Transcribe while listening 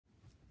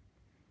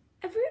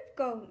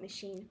Goldberg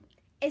machine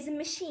is a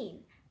machine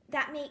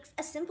that makes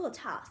a simple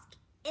task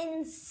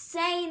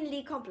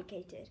insanely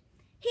complicated.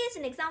 Here's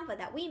an example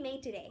that we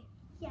made today.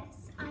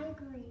 Yes, I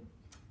agree.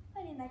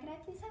 Linda, can I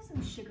please have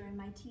some sugar in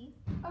my tea?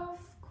 Of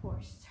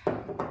course.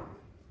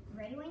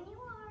 Ready when you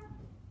are.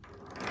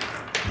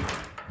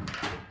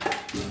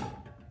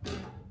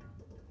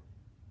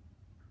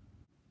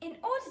 In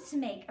order to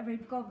make a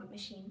Rube Goldberg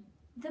machine,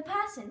 the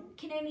person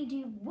can only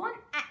do one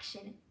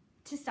action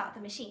to start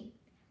the machine.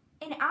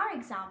 In our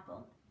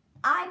example,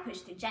 I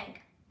pushed the jank,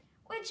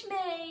 which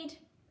made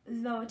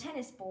the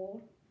tennis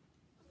ball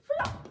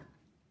flop,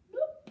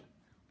 bloop,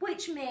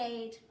 which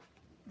made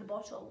the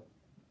bottle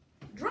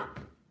drop,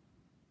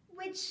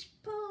 which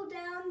pulled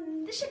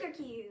down the sugar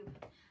cube.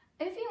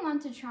 If you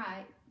want to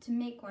try to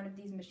make one of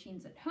these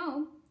machines at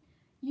home,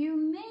 you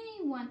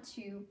may want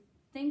to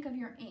think of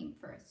your aim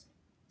first.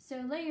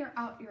 So lay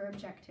out your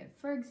objective.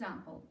 For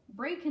example,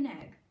 break an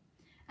egg,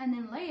 and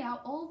then lay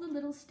out all the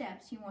little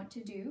steps you want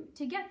to do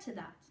to get to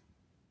that.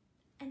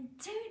 And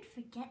don't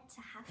forget to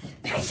have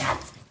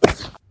patience!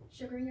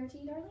 Sugar in your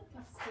tea, darling?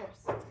 Of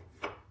course.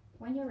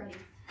 When you're ready.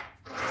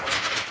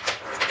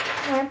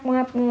 Wap,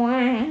 wap,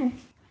 wah.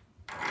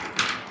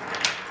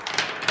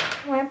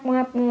 Wap,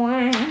 wap,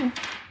 wah.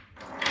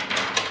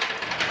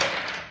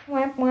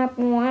 Wap, wap,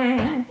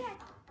 wah.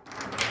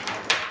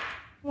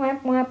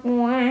 Wap, wap,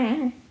 wah.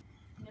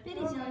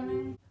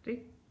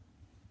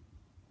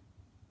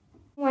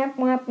 Wap,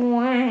 wap,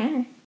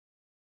 wah.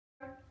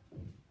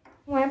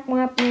 Wap,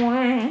 wap,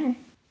 wah.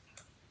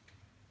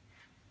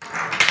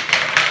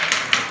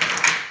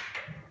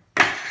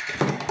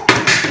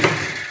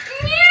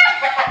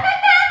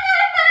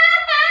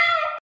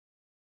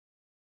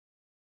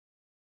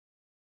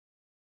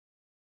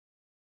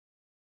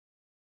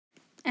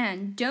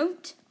 And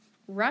don't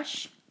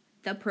rush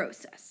the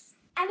process.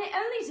 And it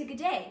only took a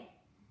day.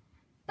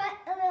 But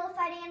a little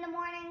fighting in the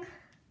morning.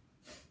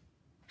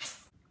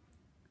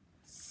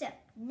 So,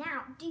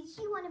 now, do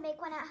you want to make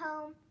one at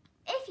home?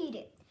 If you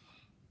do,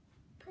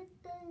 put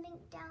the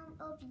link down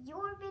of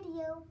your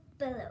video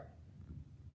below.